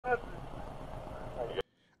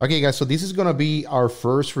Okay, guys, so this is gonna be our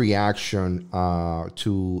first reaction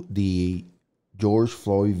to the George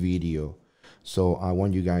Floyd video. So I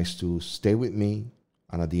want you guys to stay with me,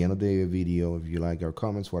 and at the end of the video, if you like our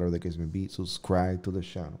comments, whatever the case may be, subscribe to the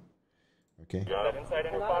channel. Okay. That inside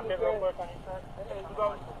in your pocket real quick on your shirt.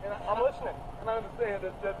 I'm listening, and I understand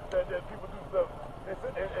that people do stuff.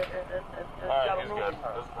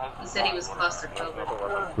 He said he was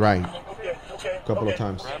claustrophobic. Right. Okay. A couple of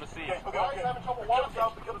times. Grab a seat.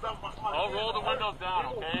 I'll roll the windows down,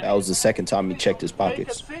 okay? That was the second time he checked his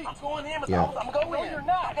pockets. Take a seat. I'm going in. Yeah. I'm going in. You're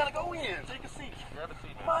not. I gotta go in. Take a seat. Grab a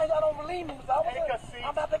seat. Mine, I don't believe me. Take a seat.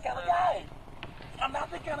 I'm not that kind of guy. I'm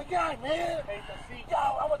not that kind of guy, man. Take a seat. Yo,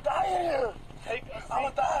 I'm gonna die here. Take a seat. I'm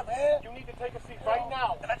gonna die, man. You need to take a seat right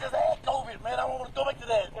now. And I just had COVID, man. I don't want to go back to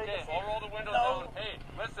that. Okay, I'll roll the windows down. Hey,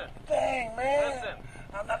 listen. Dang, man. Listen.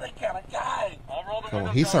 I'm not that kind of guy. I'll roll the windows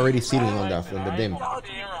down. He's already sitting on the dim.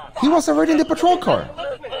 He was already in the patrol car.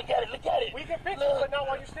 Look at it. We can fix it, but not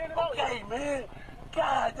while you're standing out. Okay, man.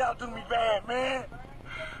 God, y'all do me bad, man.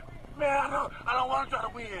 Man, I don't want to try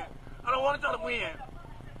to win. I don't want to win.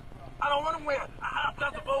 I'm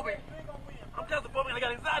claustrophobic. I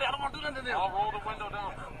got anxiety. I don't want to do nothing to them. I'll roll the window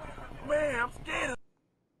down. Man, I'm scared.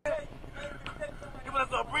 When I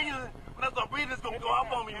start breathing, it's going to go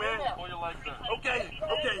off on me, man. Pull your legs in. Okay.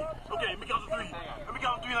 Let me count to three.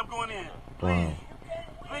 And I'm going in. Please.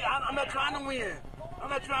 Please, I'm not trying to win. I'll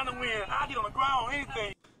get on the ground,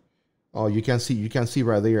 anything. Oh, you can see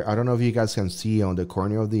right there. I don't know if you guys can see on the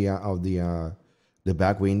corner of the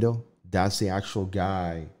back window. That's the actual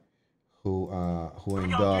guy who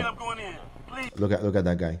ended up. Look at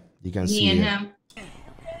that guy. You can see him.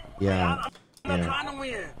 Yeah. I'm not trying to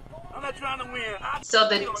win. So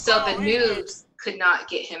the noobs could not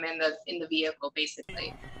get him in the vehicle,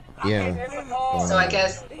 basically. Yeah. So I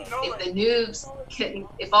guess if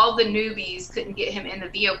all the newbies couldn't get him in the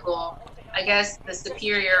vehicle, I guess the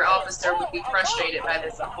superior officer would be frustrated by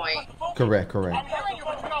this point. Correct.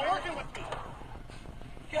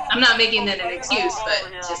 I'm not making that an excuse, but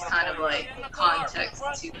just kind of like context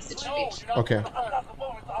to the situation. Okay.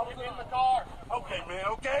 Okay, man,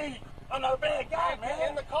 okay. I'm not a bad guy, man.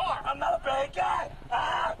 In the car. I'm not a bad guy.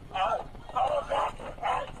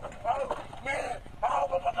 Man.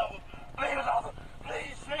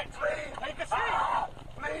 Please, take a seat.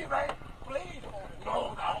 Please.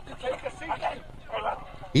 No, take a seat.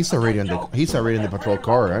 He's already in the patrol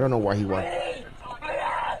car. I don't know why he was.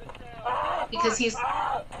 Because he's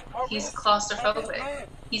claustrophobic.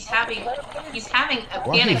 He's having a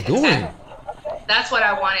What panic he's doing? attack. That's what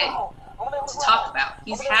I wanted to talk about.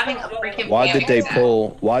 He's having a freaking Why did they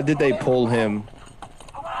attack. pull him?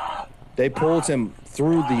 They pulled him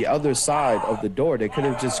through the other side of the door. They could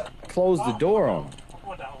have just closed the door on him.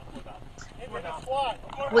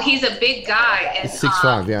 Well, he's a big guy, and He's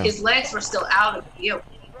 6'5", yeah. his legs were still out of the vehicle.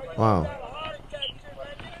 Wow.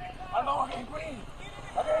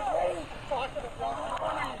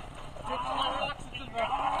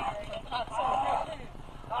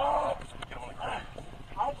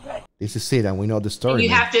 This is it, and we know the story. And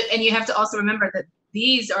you have to also remember that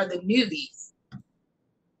these are the newbies,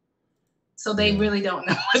 so they really don't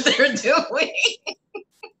know what they're doing.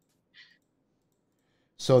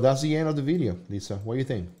 So that's the end of the video, Lisa. What do you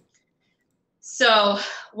think? So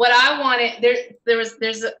what I wanted,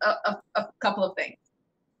 there's a couple of things.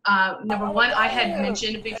 Number one, I had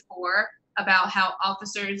mentioned before about how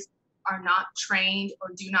officers are not trained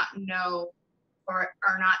or do not know or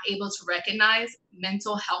are not able to recognize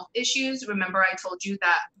mental health issues. Remember, I told you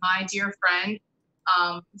that my dear friend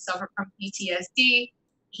suffered from PTSD.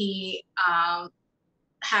 He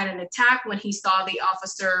had an attack when he saw the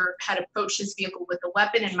officer had approached his vehicle with a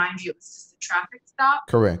weapon, and mind you, it was just a traffic stop.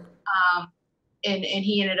 Correct. And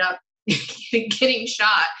he ended up getting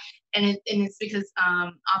shot. And it's because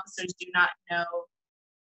officers do not know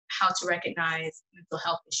how to recognize mental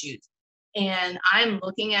health issues. And I'm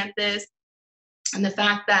looking at this, and the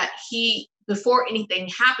fact that before anything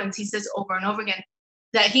happens, he says over and over again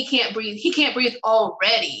that he can't breathe. He can't breathe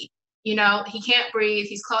already. You know, he can't breathe.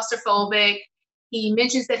 He's claustrophobic. He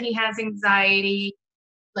mentions that he has anxiety.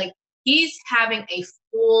 Like, he's having a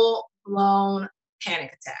full-blown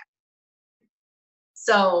panic attack.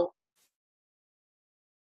 So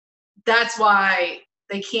that's why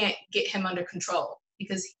they can't get him under control,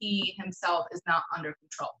 because he himself is not under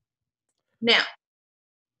control. Now,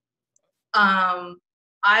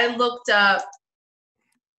 I looked up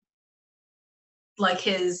like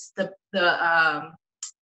the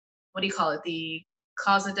what do you call it? The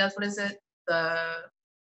cause of death. What is it? The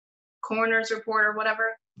coroner's report or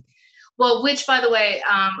whatever. Well, which, by the way,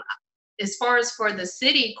 as far as for the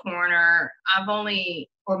city coroner,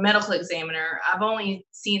 or medical examiner, I've only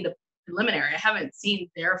seen the preliminary. I haven't seen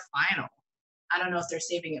their final. I don't know if they're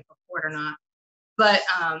saving it for court or not. But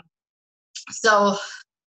so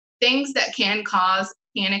things that can cause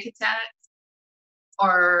panic attacks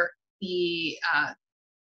are the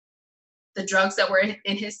drugs that were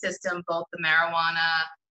in his system, both the marijuana,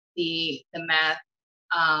 the meth.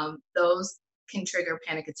 Those can trigger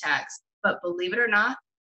panic attacks. But believe it or not,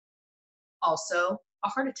 also a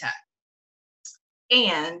heart attack.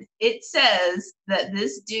 And it says that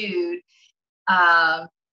this dude,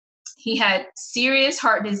 he had serious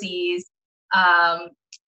heart disease.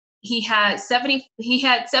 He had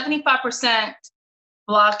 75%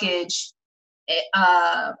 blockage,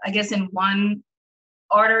 I guess, in one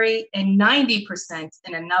artery and 90%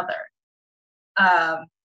 in another.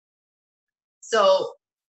 So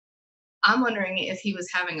I'm wondering if he was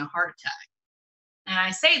having a heart attack. And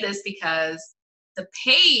I say this because the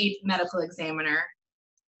paid medical examiner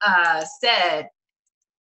said,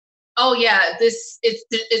 "Oh yeah, it's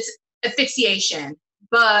asphyxiation,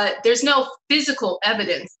 but there's no physical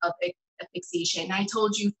evidence of asphyxiation." I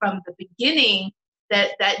told you from the beginning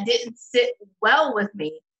that didn't sit well with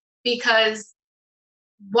me, because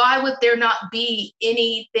why would there not be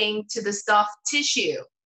anything to the soft tissue,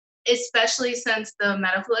 especially since the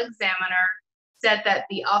medical examiner said that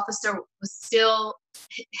the officer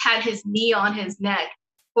had his knee on his neck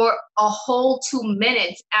for a whole 2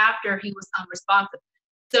 minutes after he was unresponsive.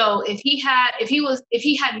 So if he had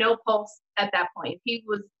no pulse at that point, if he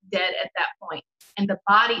was dead at that point, and the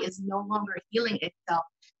body is no longer healing itself,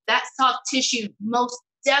 that soft tissue most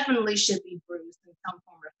definitely should be bruised in some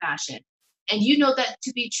form or fashion. And you know that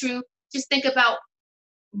to be true. Just think about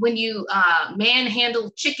when you manhandle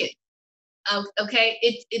chicken.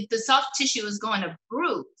 Okay, the soft tissue is going to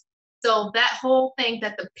bruise. So that whole thing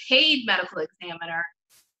that the paid medical examiner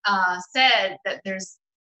said that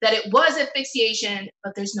it was asphyxiation,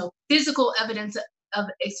 but there's no physical evidence of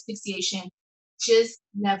asphyxiation, just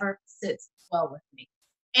never sits well with me.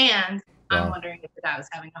 And I'm wondering if the guy was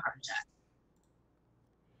having a heart attack.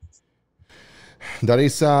 That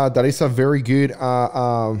is a very good.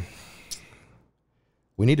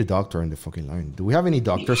 We need a doctor on the fucking line. Do we have any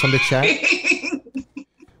doctors on the chat?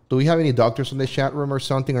 Do we have any doctors in the chat room or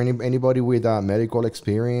something, or anybody with medical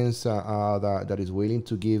experience that is willing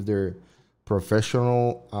to give their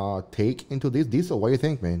professional take into this? Diesel, what do you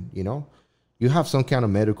think, man? You know, you have some kind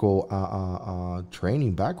of medical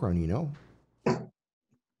training background, you know.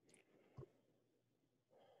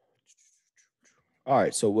 All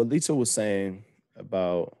right. So what Lisa was saying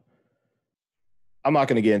about, I'm not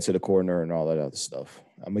going to get into the coroner and all that other stuff.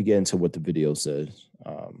 I'm going to get into what the video says.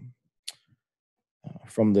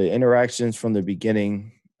 From the interactions from the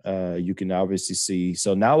beginning, you can obviously see.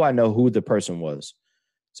 So now I know who the person was.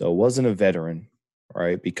 So it wasn't a veteran,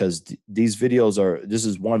 right? Because these videos this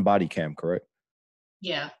is one body cam, correct?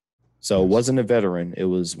 Yeah. So it wasn't a veteran. It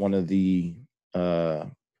was one of the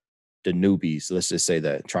newbies, let's just say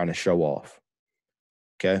that, trying to show off.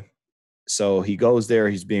 Okay. So he goes there.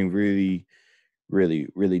 He's being really, really,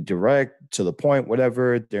 really direct, to the point,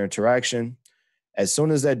 whatever, their interaction. As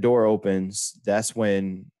soon as that door opens, that's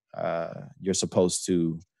when you're supposed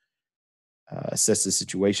to assess the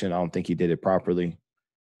situation. I don't think he did it properly.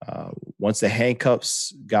 Once the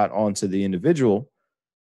handcuffs got onto the individual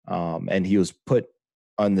and he was put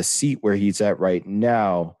on the seat where he's at right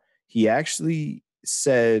now, he actually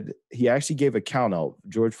gave a count out.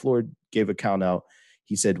 George Floyd gave a count out.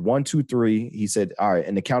 He said 1, 2, 3. He said, all right,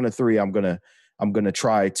 and the count of 3, I'm gonna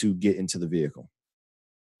try to get into the vehicle.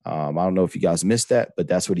 I don't know if you guys missed that, but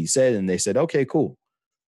that's what he said. And they said, okay, cool.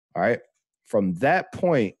 All right. From that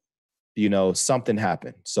point, something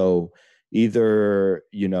happened. So either,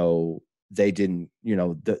 they didn't,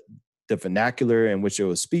 the vernacular in which they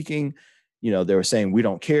were speaking, they were saying, we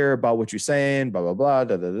don't care about what you're saying, blah, blah, blah,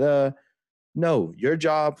 da, da, da. No, your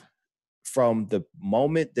job from the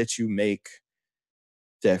moment that you make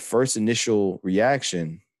that first initial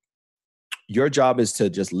reaction, your job is to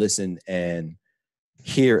just listen and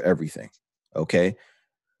hear everything. Okay.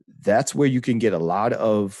 That's where you can get a lot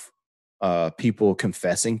of people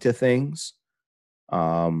confessing to things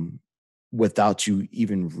without you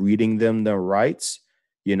even reading them their rights.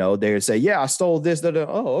 They would say, yeah, I stole this.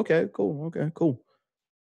 Oh, okay, cool. Okay, cool.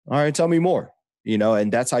 All right, tell me more.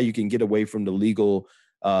 And that's how you can get away from the legal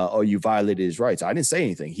or you violated his rights. I didn't say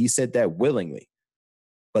anything. He said that willingly.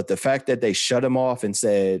 But the fact that they shut him off and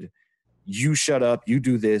said, you shut up, you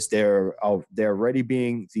do this, they're already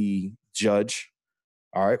being the judge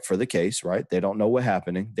all right, for the case, right? They don't know what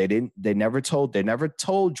happening. They never told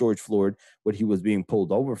George Floyd what he was being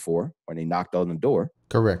pulled over for when he knocked on the door.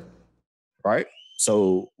 Correct. Right?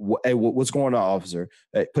 So, hey, what's going on, officer?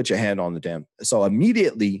 Hey, put your hand on the damn. So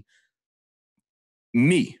immediately,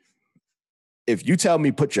 if you tell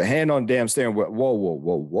me put your hand on the damn steering wheel,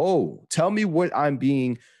 whoa. Tell me what I'm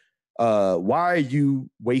being, why are you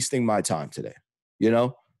wasting my time today? You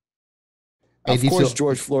know? Of course,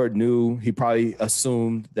 George Floyd knew. He probably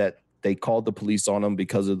assumed that they called the police on him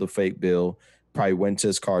because of the fake bill. Probably went to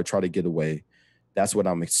his car, tried to get away. That's what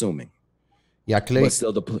I'm assuming. Yeah, Clay. But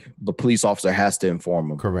still, the police officer has to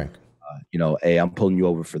inform him. Correct. Hey, I'm pulling you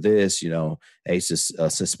over for this. Hey,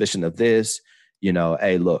 suspicion of this.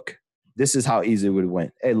 Hey, look, this is how easy it would have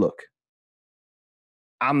went. Hey, look,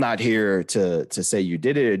 I'm not here to say you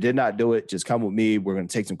did it or did not do it. Just come with me. We're going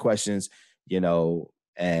to take some questions.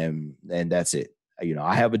 And that's it.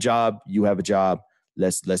 I have a job. You have a job.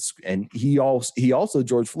 Let's. And he also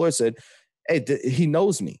George Floyd said, hey, he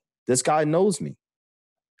knows me. This guy knows me.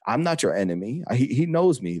 I'm not your enemy. He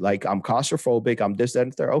knows me. Like, I'm claustrophobic. I'm this, that,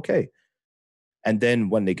 and third. Okay. And then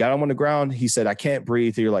when they got him on the ground, he said, I can't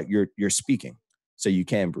breathe. You're like, you're speaking, so you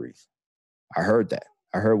can breathe. I heard that.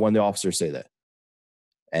 I heard one of the officers say that.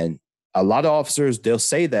 And a lot of officers, they'll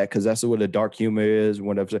say that because that's what a dark humor is.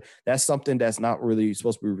 Whatever. That's something that's not really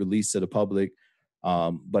supposed to be released to the public.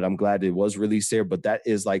 But I'm glad it was released here. But that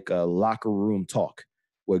is like a locker room talk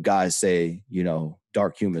where guys say,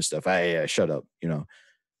 dark humor stuff. Hey, shut up.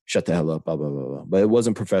 Shut the hell up. Blah, blah, blah, blah. But it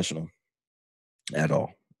wasn't professional at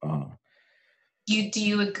all. Do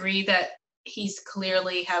you agree that he's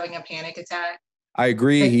clearly having a panic attack? I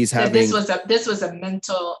agree. This was a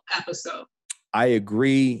mental episode. I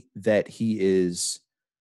agree that he is.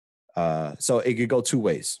 So it could go two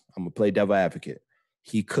ways. I'm gonna play devil advocate.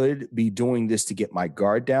 He could be doing this to get my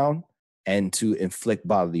guard down and to inflict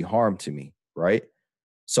bodily harm to me, right?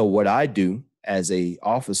 So what I do as a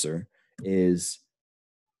officer is,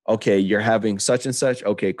 okay, you're having such and such.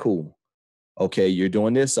 Okay, cool. Okay, you're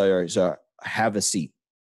doing this. So have a seat.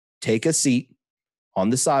 Take a seat on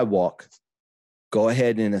the sidewalk. Go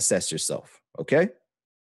ahead and assess yourself. Okay?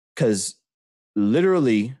 Because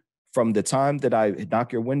literally from the time that I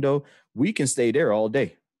knock your window, we can stay there all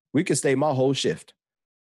day. We can stay my whole shift.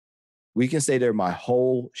 We can stay there my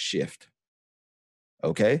whole shift.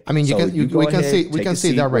 Okay? I mean, we can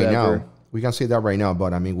say that right now. We can say that right now,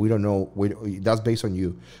 but I mean, we don't know. That's based on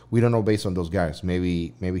you. We don't know based on those guys.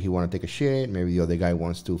 Maybe he want to take a shit. Maybe the other guy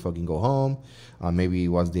wants to fucking go home. Maybe it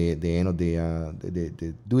was the end of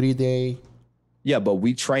the duty day. Yeah, but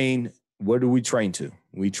we train. What do we train to?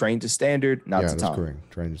 We train to standard, not to time. Yeah, that's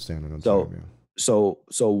correct. Train to standard, not time. Yeah. So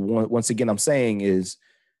once again, I'm saying is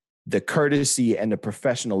the courtesy and the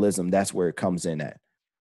professionalism. That's where it comes in at,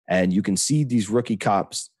 and you can see these rookie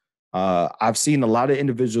cops. I've seen a lot of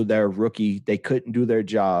individuals that are rookie. They couldn't do their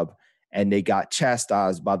job and they got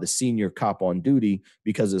chastised by the senior cop on duty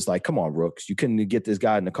because it's like, come on, Rooks, you couldn't get this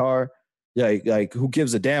guy in the car. Like who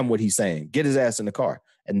gives a damn what he's saying? Get his ass in the car.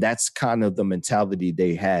 And that's kind of the mentality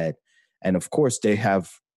they had. And of course they have,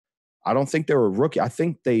 I don't think they were rookie. I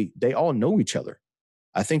think they all know each other.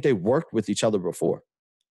 I think they worked with each other before.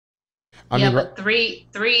 But three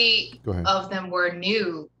of them were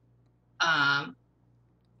new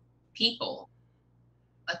people.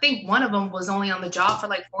 I think one of them was only on the job for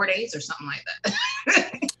like 4 days or something like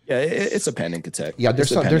that. Yeah, it's a panic attack. Yeah,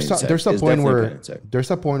 there's a point where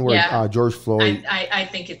George Floyd. I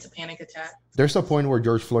think it's a panic attack. There's a point where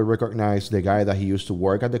George Floyd recognized the guy that he used to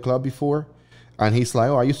work at the club before, and he's like,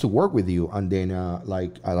 "Oh, I used to work with you." And then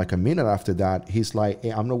like a minute after that, he's like, "Hey,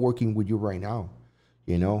 I'm not working with you right now,"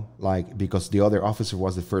 because the other officer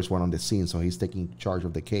was the first one on the scene, so he's taking charge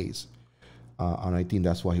of the case. And I think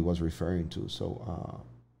that's what he was referring to. So,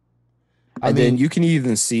 then you can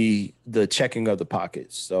even see the checking of the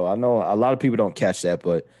pockets. So I know a lot of people don't catch that,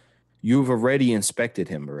 but you've already inspected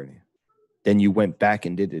him already. Then you went back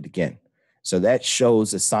and did it again. So that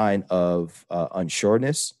shows a sign of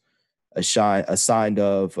unsureness, a sign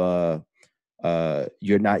of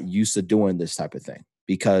you're not used to doing this type of thing,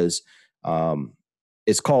 because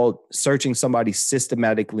it's called searching somebody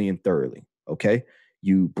systematically and thoroughly. Okay.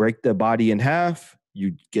 You break the body in half,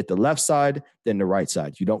 you get the left side, then the right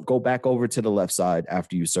side. You don't go back over to the left side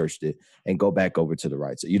after you searched it and go back over to the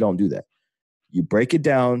right side. You don't do that. You break it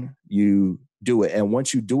down, you do it. And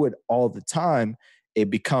once you do it all the time, it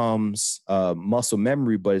becomes muscle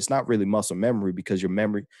memory, but it's not really muscle memory because your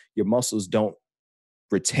muscles don't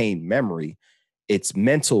retain memory. It's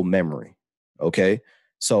mental memory. Okay.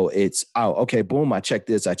 So it's, okay, boom, I checked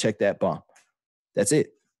this, I checked that, bomb. That's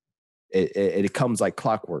it. It comes like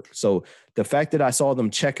clockwork. So the fact that I saw them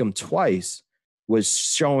check him twice was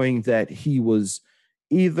showing that he was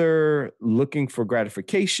either looking for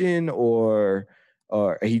gratification or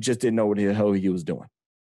he just didn't know what the hell he was doing.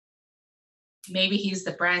 Maybe he's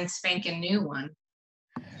the brand spanking new one.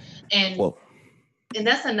 And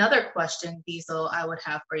that's another question, Diesel, I would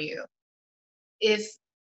have for you. If,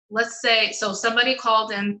 let's say, so somebody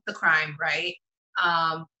called in the crime, right?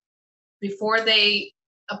 Before they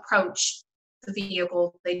approach the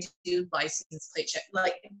vehicle, they do license plate check.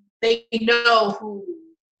 Like, they know who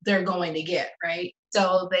they're going to get, right?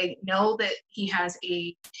 So they know that he has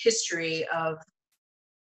a history of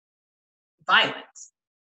violence.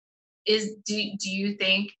 Do you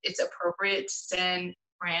think it's appropriate to send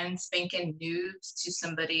brand spanking news to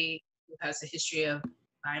somebody who has a history of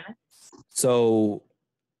violence? So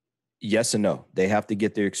yes and no. They have to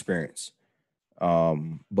get their experience.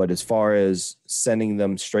 But as far as sending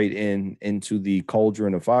them straight into the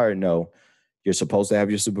cauldron of fire, no. You're supposed to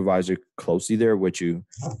have your supervisor closely there with you.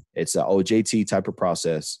 It's an OJT type of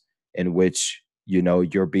process in which, you know,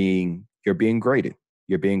 you're being graded.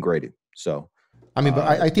 You're being graded. So I mean, but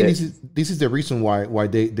I think this is the reason why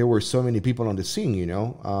there were so many people on the scene, you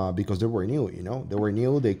know, because they were new, you know, they were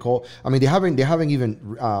new. They call. I mean, they haven't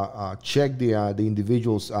even checked the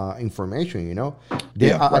individual's information, you know.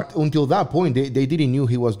 Right. Until that point, they didn't knew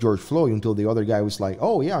he was George Floyd until the other guy was like,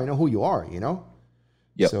 "Oh yeah, I know who you are," you know.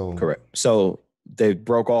 Yeah, so, correct. So they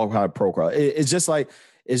broke all kind of protocol. It's just like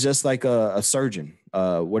a surgeon.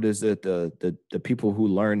 What is it? The people who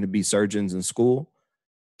learn to be surgeons in school.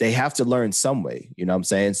 They have to learn some way, you know what I'm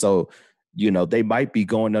saying? So, you know, they might be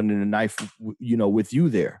going under the knife, you know, with you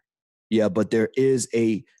there. Yeah, but there is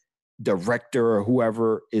a director or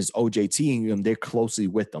whoever is OJTing them. They're closely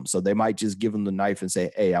with them. So they might just give them the knife and say,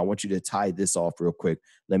 hey, I want you to tie this off real quick.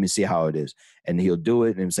 Let me see how it is. And he'll do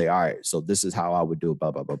it and say, all right, so this is how I would do it, blah,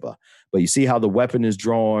 blah, blah, blah. But you see how the weapon is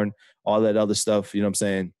drawn, all that other stuff, you know what I'm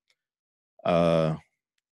saying?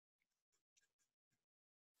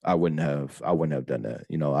 I wouldn't have done that.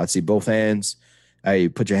 You know, I'd see both hands. Hey,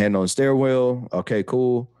 put your hand on the steering wheel. Okay,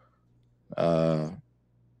 cool.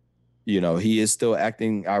 You know, he is still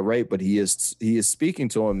acting irate, but he is speaking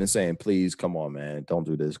to him and saying, please, come on, man. Don't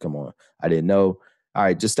do this. Come on. I didn't know. All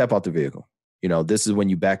right, just step out the vehicle. You know, this is when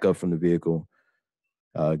you back up from the vehicle.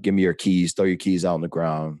 Give me your keys, throw your keys out on the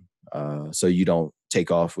ground so you don't take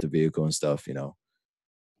off with the vehicle and stuff, you know.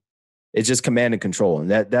 It's just command and control. And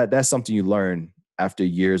that's something you learn after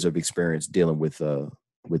years of experience dealing with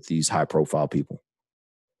these high profile people.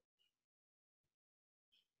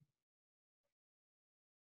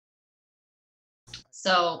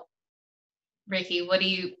 So, Ricky, what do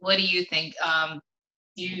you think?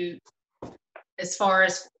 As far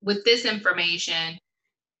as with this information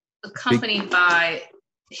accompanied by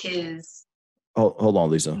his hold on,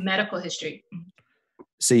 Lisa. Medical history.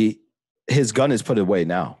 See, his gun is put away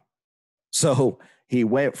now. So he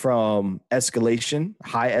went from high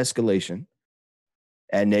escalation,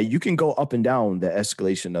 and then you can go up and down the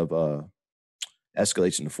escalation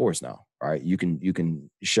of force now, right? You can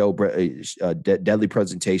show deadly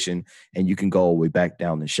presentation, and you can go all the way back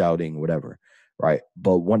down to shouting, whatever, right?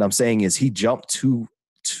 But what I'm saying is he jumped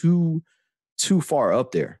too far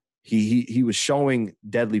up there. He was showing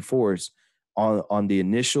deadly force on the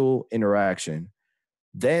initial interaction.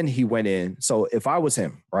 Then he went in. So if I was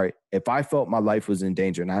him, right, if I felt my life was in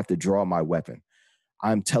danger and I have to draw my weapon,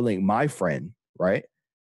 I'm telling my friend, right,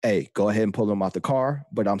 hey, go ahead and pull him out the car,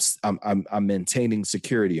 but I'm maintaining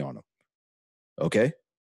security on him. Okay?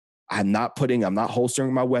 I'm not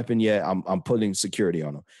holstering my weapon yet. I'm putting security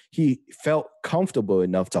on him. He felt comfortable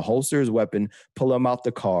enough to holster his weapon, pull him out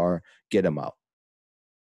the car, get him out.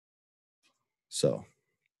 So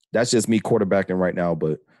that's just me quarterbacking right now,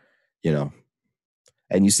 but you know.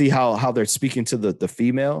 And you see how they're speaking to the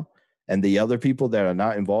female and the other people that are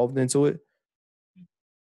not involved into it.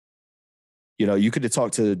 You know, you could have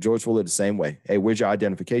talked to George Floyd the same way. Hey, where's your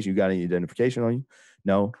identification? You got any identification on you?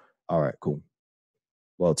 No? All right, cool.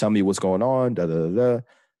 Well, tell me what's going on,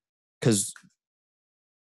 because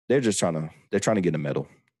they're trying to get a medal.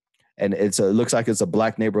 And it looks like it's a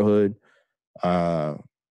black neighborhood. They're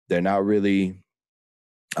not really,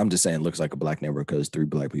 I'm just saying it looks like a black neighborhood because 3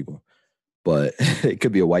 black people. But it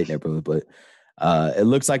could be a white neighborhood, but it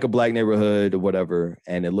looks like a black neighborhood or whatever.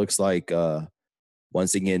 And it looks like,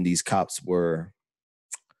 once again, these cops were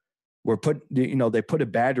put, you know, they put a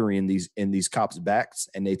battery in these cops' backs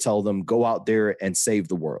and they tell them, go out there and save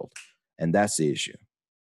the world. And that's the issue.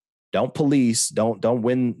 Don't police, don't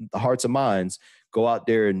win the hearts and minds. Go out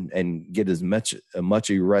there and get as much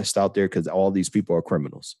arrest out there because all these people are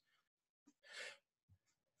criminals.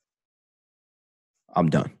 I'm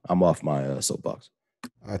done. I'm off my soapbox.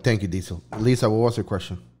 Thank you, Diesel. Lisa, what was your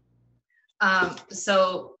question?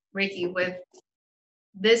 So Ricky, with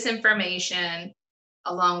this information,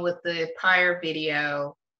 along with the prior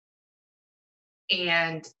video,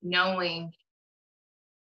 and knowing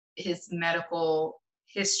his medical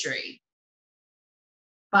history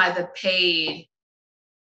by the paid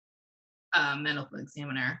medical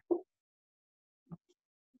examiner,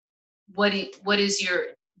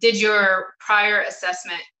 did your prior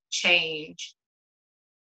assessment change,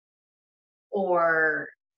 or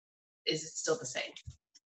is it still the same?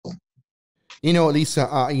 You know,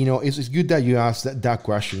 Lisa, you know, it's good that you asked that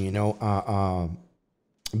question, you know,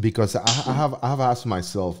 because I have asked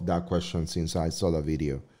myself that question since I saw the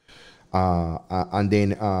video. And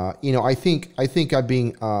then, you know, I think I've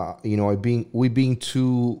been, you know, we're being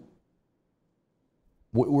too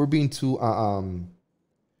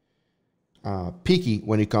picky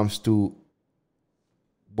when it comes to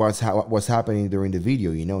what's happening during the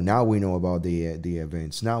video. You know, now we know about the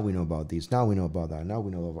events. Now we know about this. Now we know about that. Now we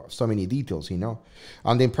know about so many details. You know,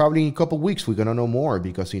 and then probably in a couple of weeks we're gonna know more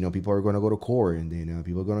because, you know, people are gonna go to court and then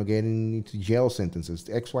people are gonna get into jail sentences,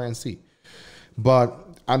 X, Y, and Z. But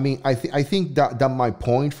I mean, I think that my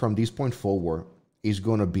point from this point forward is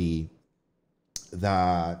gonna be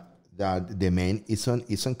that the man is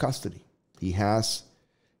in custody. He has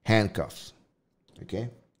handcuffs. Okay,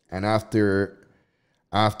 and after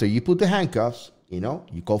you put the handcuffs, you know,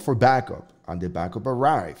 you call for backup, and the backup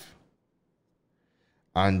arrive.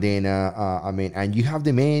 And then, I mean, and you have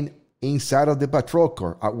the man inside of the patrol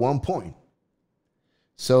car at one point.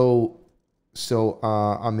 So,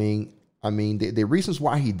 I mean, the reasons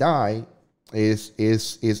why he died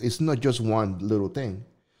is not just one little thing.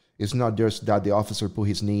 It's not just that the officer put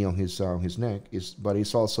his knee on his neck. But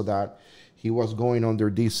it's also that he was going under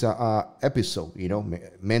this episode, you know,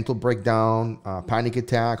 mental breakdown, panic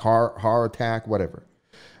attack, heart attack, whatever,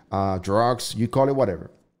 drugs, you call it whatever.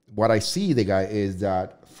 What I see, the guy, is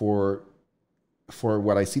that for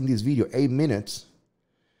what I see in this video, 8 minutes,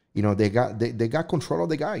 you know, they got control of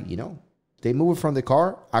the guy. You know, they moved from the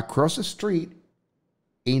car across the street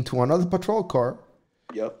into another patrol car.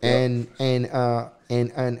 Yep. And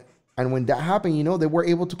when that happened, you know, they were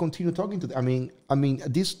able to continue talking to them. I mean,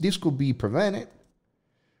 this could be prevented.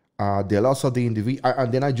 The loss of the individual,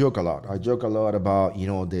 and then I joke a lot. I joke a lot about, you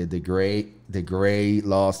know, the great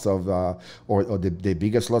loss of, or the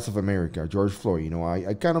biggest loss of America, George Floyd. You know,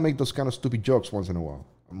 I kind of make those kind of stupid jokes once in a while,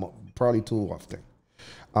 probably too often.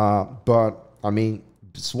 But I mean,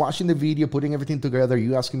 just watching the video, putting everything together,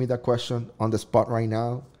 you asking me that question on the spot right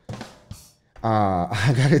now,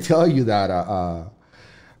 I gotta tell you that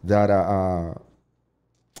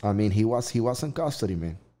I mean, he was in custody,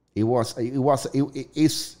 man.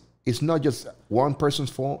 It's not just one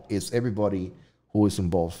person's fault. It's everybody who is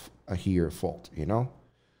involved here fault, you know.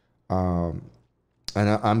 And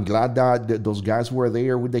I'm glad that those guys were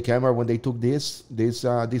there with the camera when they took this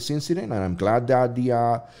incident, and I'm glad that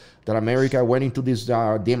that America went into these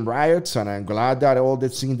damn riots, and I'm glad that all the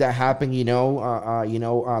things that happened, you know,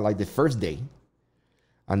 like the first day.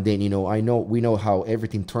 And then, you know, we know how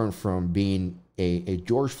everything turned from being a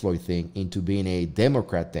George Floyd thing into being a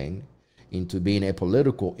Democrat thing, into being a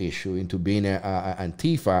political issue, into being a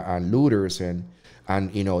Antifa and looters and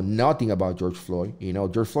you know, nothing about George Floyd. You know,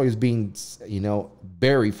 George Floyd is being, you know,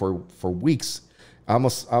 buried for weeks,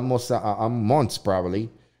 almost months probably,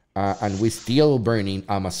 and we're still burning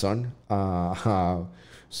Amazon.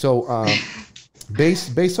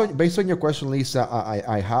 Based on your question, Lisa,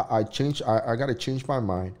 I gotta change my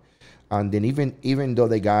mind. And then even though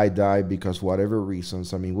the guy died because whatever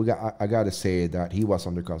reasons, I mean, I gotta say that he was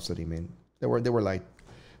under custody, man. There were like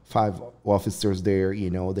 5 officers there. You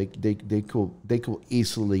know, they could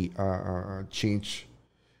easily change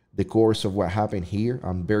the course of what happened here.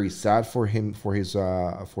 I'm very sad for him, for his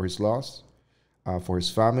loss, for his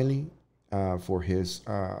family, for his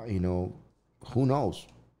you know, who knows.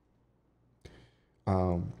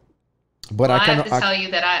 But well, I have to tell you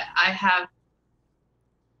that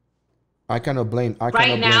I cannot blame.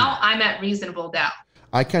 I'm at reasonable doubt.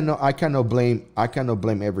 I cannot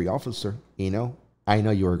blame every officer. You know, I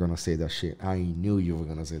know you were gonna say that shit. I knew you were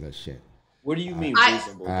gonna say that shit. What do you mean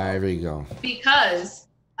reasonable doubt? There we go. Because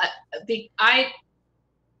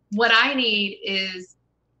what I need is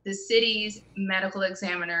the city's medical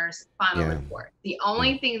examiner's final report. The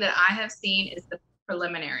only thing that I have seen is the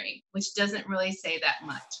preliminary, which doesn't really say that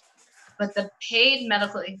much. But the paid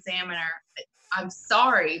medical examiner, I'm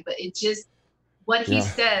sorry, but it just, what he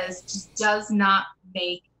says just does not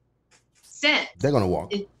make sense. They're gonna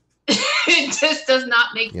walk. It just does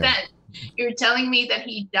not make sense. You're telling me that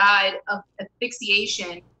he died of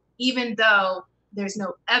asphyxiation, even though there's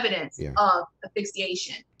no evidence of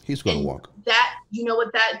asphyxiation. He's gonna walk. That, you know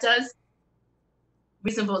what that does?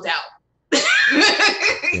 Reasonable doubt.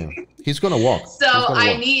 Yeah, he's gonna walk. So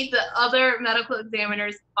I need the other medical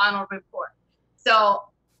examiner's final report. So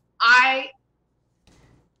I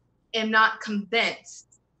am not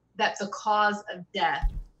convinced that the cause of death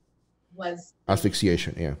was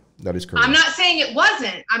asphyxiation. Yeah, that is correct. I'm not saying it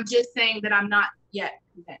wasn't. I'm just saying that I'm not yet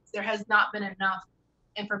convinced. There has not been enough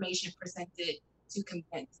information presented to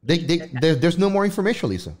convince me. There's no more information,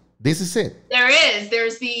 Lisa. This is it. There is.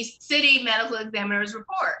 There's the city medical examiner's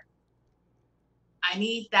report. I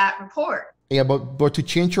need that report. Yeah, but to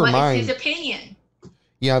change your mind, it's his opinion.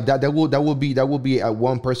 Yeah, that will be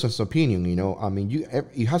one person's opinion. You know, I mean,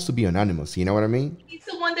 it has to be anonymous. You know what I mean? He's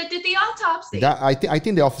the one that did the autopsy. I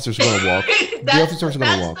think the officers are gonna walk. The officers are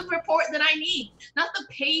gonna walk. That's the report that I need, not the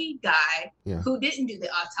paid guy who didn't do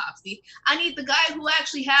the autopsy. I need the guy who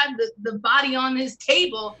actually had the body on his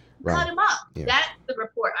table, cut him up. Yeah. That's the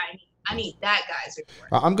report I need. I need that guy's report.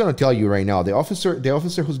 I'm gonna tell you right now, the officer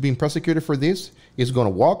who's being prosecuted for this is gonna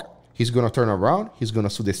walk. He's gonna turn around. He's gonna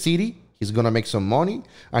sue the city. He's gonna make some money,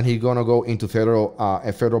 and he's gonna go into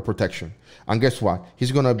federal protection. And guess what?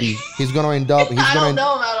 He's gonna end up. He's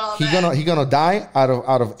gonna die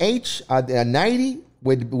out of age at 90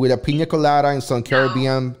 with a pina colada and some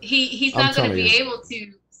Caribbean. He's not gonna be able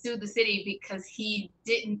to sue the city because he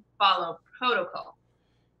didn't follow protocol.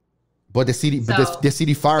 But the city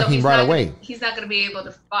fired him right away. He's not going to be able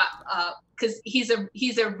to because he's a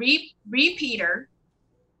repeater,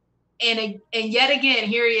 and yet again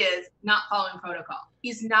here he is not following protocol.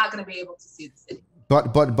 He's not going to be able to sue the city.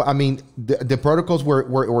 But I mean the protocols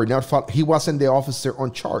were not followed. He wasn't the officer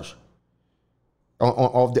on charge.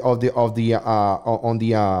 That's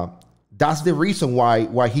the reason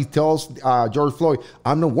why he tells George Floyd,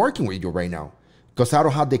 "I'm not working with you right now because I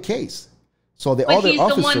don't have the case." So he's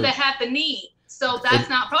the one that had the knee, so that's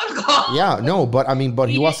not protocol. Yeah, no, but I mean,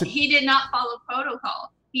 he wasn't. He did not follow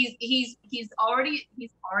protocol. He's already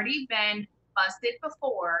been busted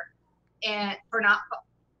before, and for not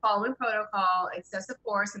following protocol, excessive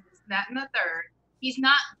force, and this, that, and the third. He's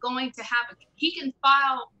not going to have he can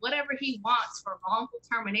file whatever he wants for wrongful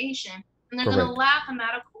termination, and they're going to laugh him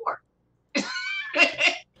out of court.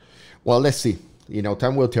 Well, let's see. You know,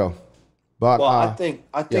 time will tell. But I think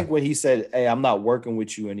when he said, "Hey, I'm not working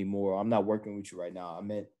with you anymore. I'm not working with you right now," I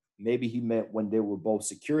meant maybe he meant when they were both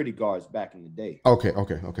security guards back in the day. Okay.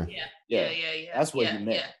 Yeah. That's what he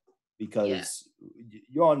meant. Yeah. Because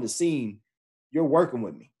you're on the scene, you're working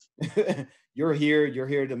with me. You're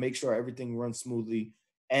here to make sure everything runs smoothly.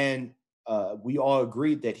 And we all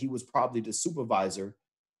agreed that he was probably the supervisor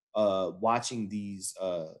watching these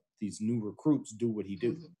new recruits do what he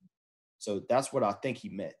do. Mm-hmm. So that's what I think he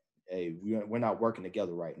meant. Hey, we're not working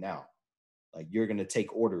together right now. Like, you're gonna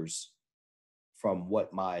take orders from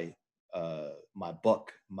what my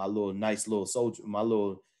little nice little soldier, my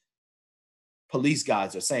little police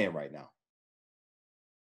guys are saying right now.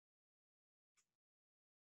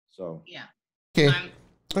 So yeah.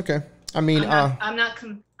 Okay. I mean, I'm not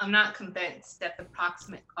convinced that the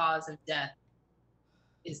proximate cause of death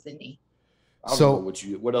is the knee. I don't know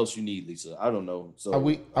what else you need, Lisa. I don't know. So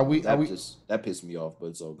that pissed me off, but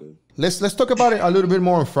it's all good. Let's talk about it a little bit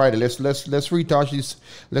more on Friday. Let's retouch this.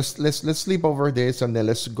 Let's sleep over this, and then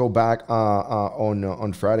let's go back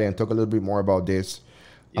on Friday and talk a little bit more about this.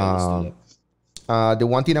 Yeah, let's do that. The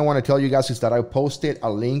one thing I want to tell you guys is that I posted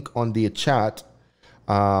a link on the chat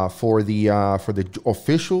for the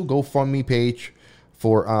official GoFundMe page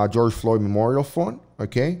for George Floyd Memorial Fund.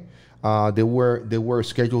 Okay. They were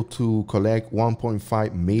scheduled to collect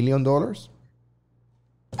 $1.5 million.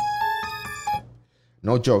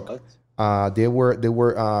 No joke. No,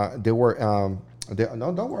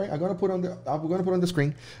 don't worry. I'm gonna put on the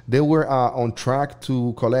screen. They were on track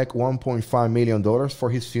to collect $1.5 million for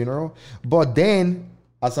his funeral, but then,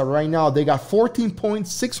 as of right now, they got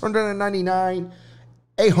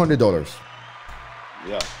 $14,699,800.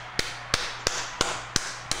 Yeah.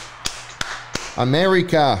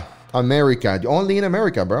 America, only in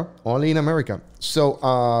America, bro. Only in America. So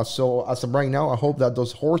as of right now, I hope that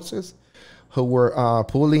those horses who were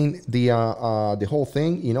pulling the whole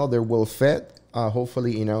thing, you know, they're well fed.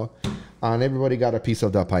 Hopefully, you know, and everybody got a piece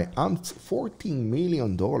of that pie. $14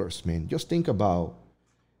 million, man. Just think about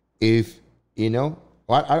if, you know,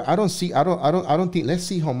 I don't think. Let's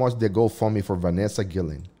see how much they GoFundMe for Vanessa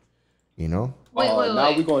Gillen. You know. Wait.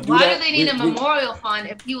 Now we're gonna do Why that? do they need a memorial fund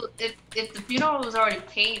if the funeral was already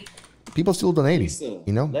paid People still donating. Lisa,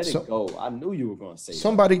 You know, let it go. I knew you were going to say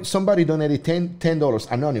somebody donated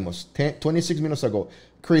 $10 anonymous 26 minutes ago.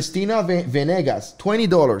 Christina Venegas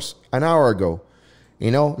 $20 an hour ago.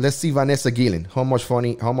 You know, let's see Vanessa Gillen. How much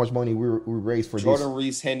money we raised for Jordan this?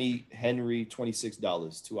 Reese Henry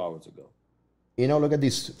 $26 2 hours ago. You know, look at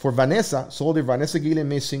this. For Vanessa, soldier Vanessa Gillen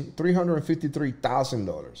missing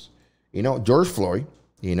 $353,000. You know, George Floyd,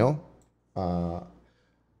 you know,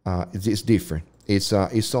 it's different. It's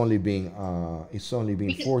only being 14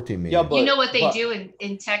 million. Yeah, but, you know what they do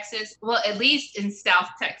in Texas? Well, at least in South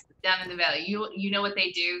Texas, down in the valley. You know what they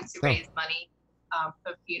do to raise money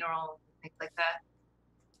for funerals and things like that?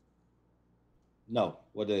 No,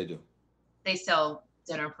 what do they do? They sell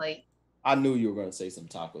dinner plate. I knew you were going to say some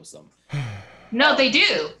taco something. No, they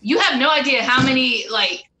do. You have no idea how many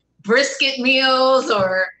like brisket meals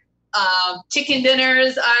or chicken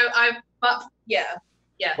dinners I've bought. Yeah.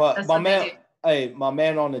 But my man, my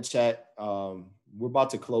man on the chat, we're about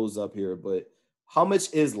to close up here, but how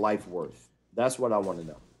much is life worth? That's what I want to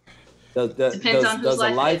know. Depends on whose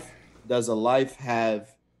life Does a life have?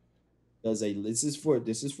 This is for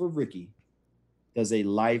Ricky. Does a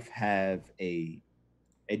life have a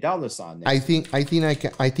dollar sign next I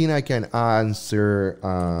think I can answer.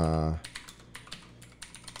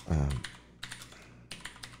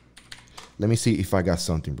 Let me see if I got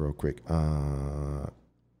something real quick.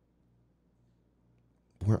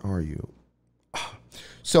 Where are you?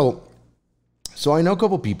 So I know a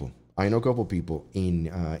couple people.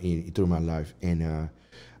 In through my life, and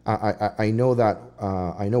I know that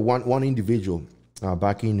I know one individual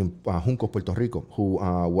back in Junco, Puerto Rico, who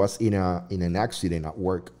was in an accident at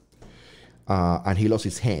work, and he lost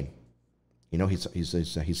his hand. You know,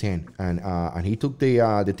 his hand, and he took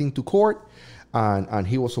the thing to court, and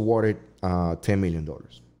he was awarded $10 million.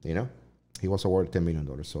 You know, he was awarded $10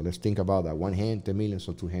 million. So let's think about that: one hand, 10 million,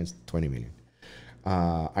 so two hands, 20 million.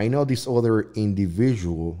 I know this other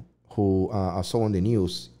individual who I saw on the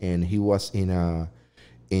news, and he was in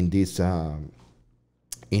this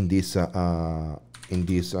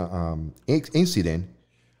incident.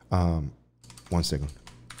 1 second,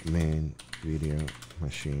 man, video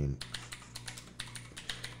machine,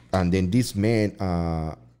 and then this man.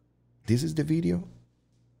 This is the video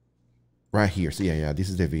right here. So yeah, this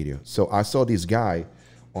is the video. So I saw this guy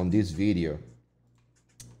on this video,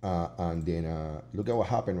 and then look at what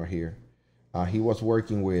happened right here. He was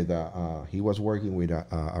working with a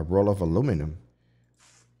roll of aluminum.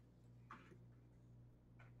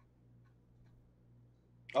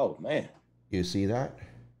 Oh man, you see that?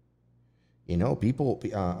 You know, people,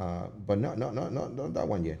 but not that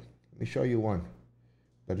one yet. Let me show you one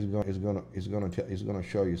that is gonna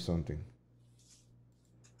show you something.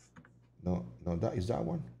 No, that is that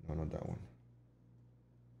one. No, not that one.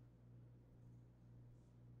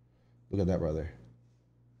 Look at that right there.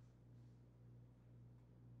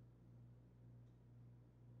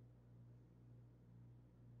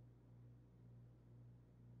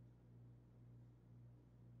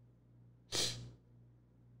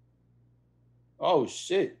 Oh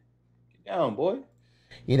shit! Get down, boy.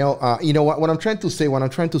 You know what I'm trying to say.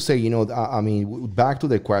 You know, I mean, back to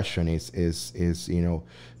the question is you know,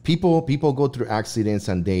 people go through accidents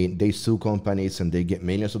and they sue companies and they get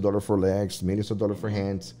millions of dollars for legs, millions of dollars for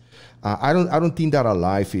hands. I don't think that our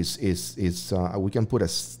life is we can put a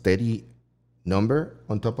steady number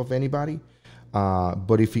on top of anybody.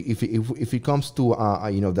 But if it comes to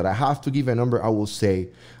you know, that I have to give a number, I will say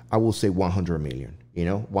 100 million. You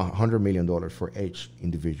know, $100 million for each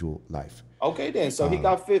individual life. Okay, then. So he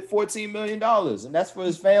got $14 million, and that's for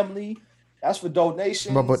his family. That's for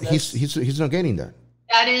donations. But he's not getting that.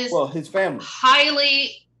 That is, well, his family,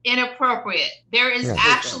 highly inappropriate. There is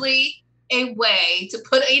actually a way to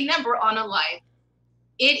put a number on a life.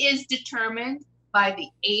 It is determined by the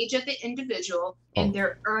age of the individual and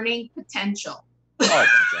their earning potential. Oh my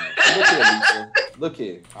God! Look here, Lisa. Look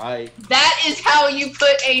here. That is how you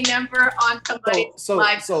put a number on somebody's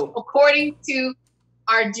life, according to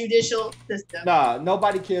our judicial system. Nah,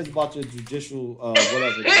 nobody cares about your judicial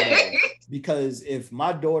whatever. Because if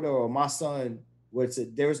my daughter or my son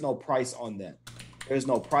there's no price on them. There's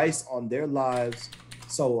no price on their lives.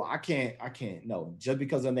 So I can't. No, just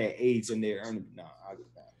because of their age and their earning. Nah.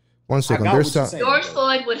 1 second. George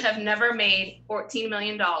Floyd would have never made $14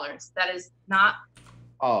 million. That is not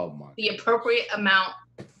the appropriate amount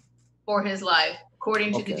for his life,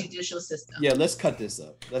 according to the judicial system. Yeah, let's cut this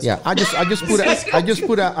up. I just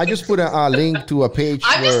put a link to a page.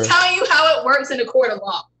 I'm just telling you how it works in a court of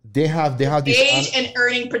law. They have this age and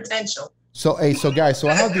earning potential. So, hey, so guys, so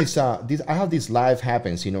I have this life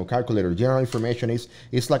happens, calculator. General information is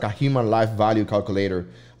it's like a human life value calculator.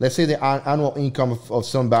 Let's say the annual income of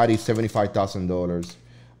somebody is $75,000.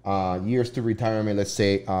 Years to retirement, let's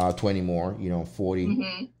say 20 more,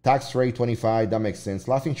 40. Tax rate 25. That makes sense.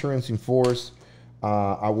 Life insurance in force,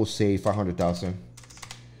 I will say 500,000.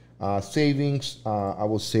 Savings, I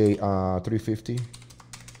will say 350.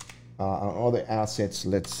 Other assets,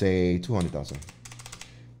 let's say 200,000.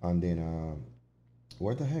 And then,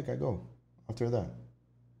 where the heck I go after that?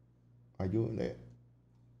 Are you in the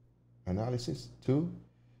analysis too?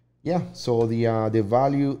 Yeah. So the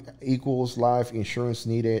value equals life insurance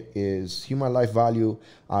needed is human life value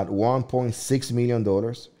at $1.6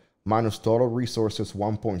 million minus total resources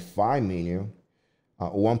 1.5 million,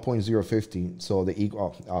 1.050. So the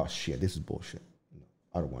equal. Oh shit! This is bullshit.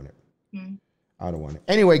 I don't want it. I don't want it.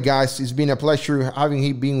 Anyway, guys, it's been a pleasure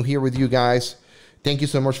being here with you guys. Thank you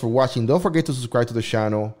so much for watching. Don't forget to subscribe to the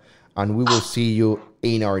channel, and we will see you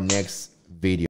in our next video.